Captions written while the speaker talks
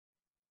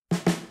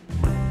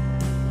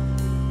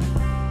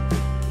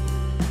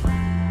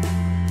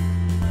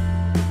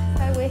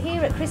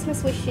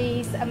Christmas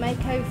Wishes, a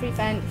makeover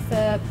event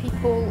for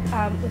people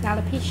with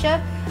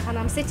alopecia, and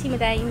I'm sitting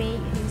with Amy,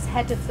 who's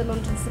head of the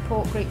London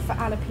support group for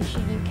Alopecia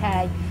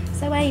UK.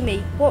 So Amy,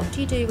 what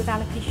do you do with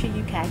Alopecia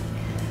UK?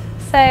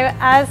 So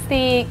as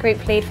the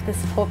group lead for the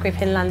support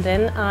group in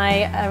London,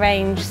 I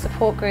arrange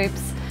support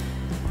groups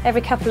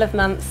every couple of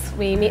months.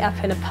 We meet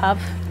up in a pub.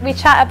 We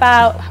chat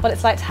about what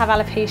it's like to have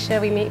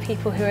alopecia. We meet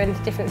people who are in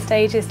different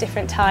stages,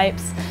 different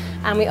types,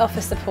 and we offer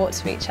support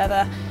to each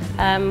other.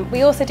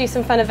 We also do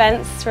some fun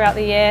events throughout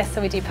the year, so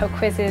we do pub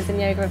quizzes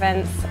and yoga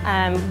events,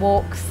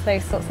 walks,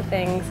 those sorts of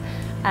things.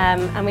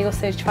 And we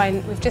also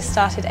we've just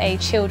started a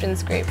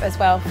children's group as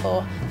well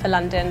for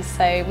London,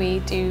 so we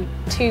do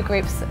 2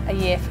 groups a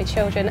year for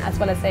children as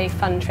well as a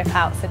fun trip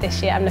out. So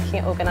this year I'm looking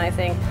at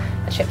organising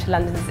a trip to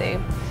London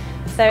Zoo.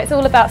 So it's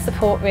all about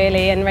support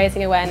really, and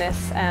raising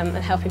awareness and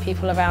helping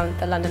people around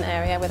the London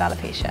area with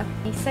alopecia.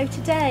 So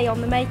today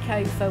on the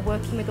makeover,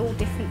 working with all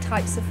different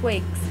types of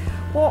wigs,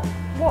 what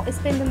has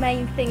been the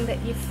main thing that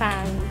you've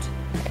found?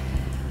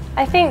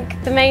 I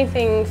think the main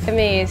thing for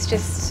me is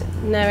just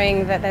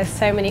knowing that there's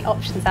so many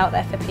options out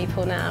there for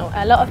people now.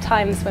 A lot of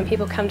times when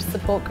people come to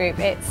support group,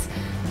 it's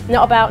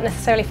not about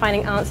necessarily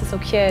finding answers or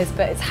cures,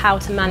 but it's how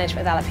to manage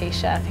with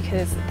alopecia,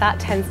 because that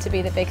tends to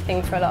be the big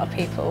thing for a lot of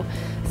people.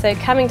 So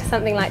coming to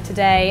something like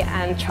today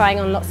and trying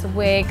on lots of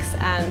wigs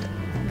and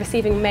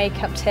receiving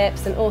makeup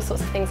tips and all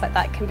sorts of things like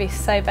that can be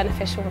so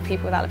beneficial for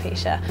people with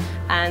alopecia,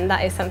 and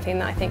that is something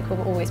that I think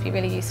will always be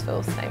really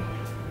useful.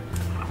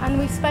 And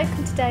we've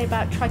spoken today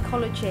about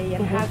trichology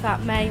and how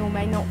that may or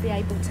may not be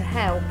able to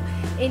help.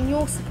 In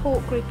your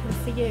support group and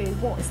for you,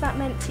 what has that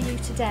meant to you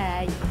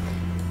today?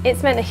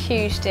 It's meant a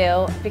huge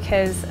deal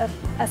because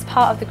as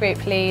part of the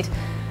group lead,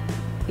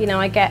 you know,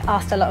 I get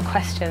asked a lot of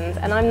questions,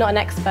 and I'm not an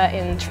expert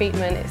in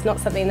treatment. It's not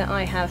something that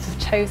I have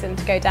chosen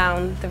to go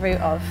down the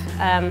route of.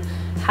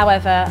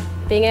 However,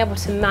 being able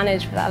to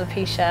manage with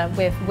alopecia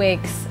with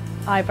wigs,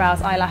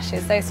 eyebrows,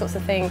 eyelashes, those sorts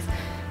of things,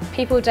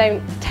 people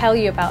don't tell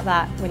you about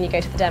that when you go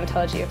to the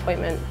dermatology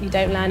appointment. You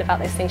don't learn about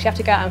those things. You have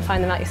to go out and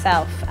find them out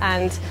yourself.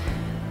 And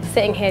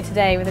sitting here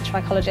today with a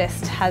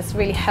trichologist has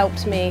really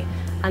helped me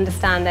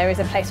understand there is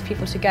a place for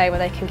people to go where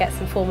they can get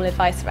some formal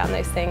advice around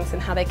those things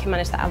and how they can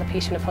manage that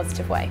alopecia in a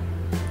positive way.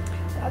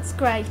 That's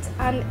great.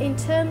 And in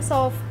terms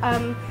of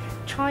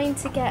trying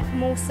to get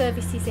more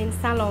services in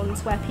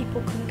salons where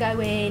people can go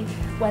in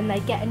when they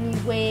get a new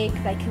wig,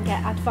 they can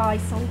get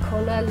advice on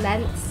colour,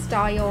 length,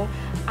 style,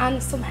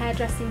 and some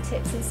hairdressing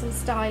tips and some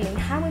styling,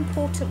 how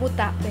important would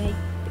that be?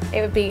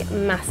 It would be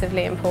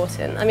massively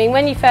important. I mean,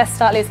 when you first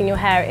start losing your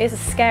hair, it is a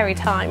scary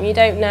time. You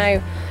don't know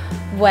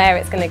where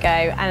it's going to go,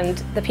 and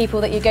the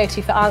people that you go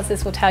to for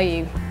answers will tell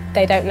you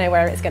they don't know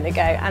where it's going to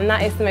go, and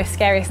that is the most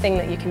scariest thing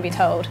that you can be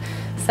told.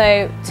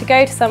 So to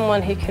go to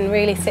someone who can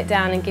really sit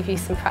down and give you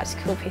some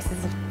practical pieces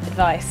of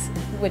advice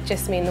would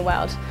just mean the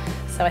world.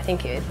 So I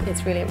think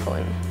it's really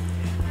important.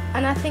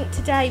 And I think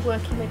today,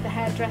 working with the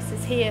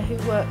hairdressers here who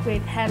work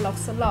with hair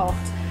loss a lot,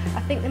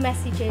 I think the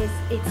message is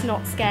it's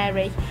not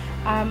scary.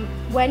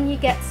 When you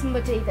get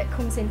somebody that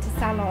comes into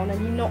salon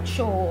and you're not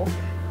sure,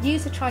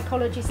 use a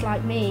trichologist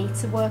like me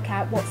to work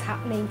out what's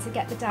happening to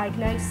get the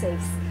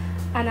diagnosis.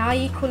 And I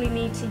equally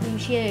need to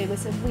use you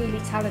as a really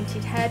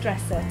talented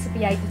hairdresser to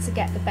be able to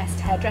get the best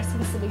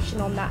hairdressing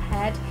solution on that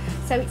head.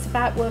 So it's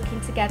about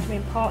working together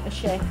in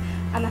partnership,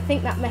 and I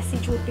think that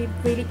message would be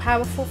really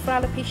powerful for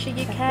Alopecia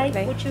UK.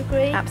 Definitely. Would you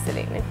agree?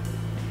 Absolutely.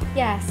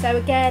 Yeah, so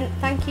again,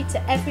 thank you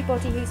to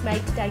everybody who's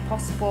made today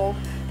possible.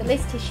 The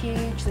list is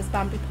huge. There's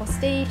Bamboo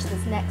Prestige,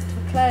 there's Next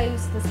for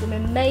Clothes, there's some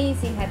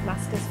amazing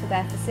headmasters for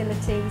their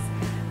facilities,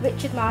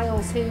 Richard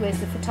Miles, who is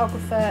the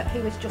photographer,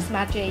 who is just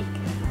magic,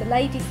 the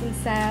ladies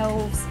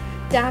themselves,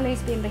 Dan,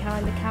 who's been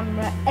behind the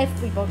camera,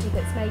 everybody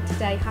that's made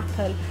today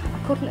happen.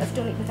 I couldn't have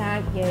done it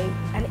without you.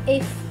 And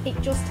if it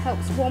just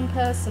helps one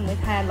person with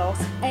hair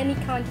loss, any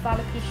kind of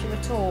alopecia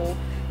at all,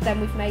 then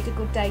we've made a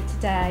good day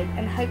today,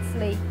 and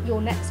hopefully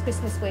your next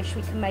Christmas wish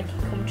we can make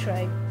it come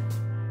true.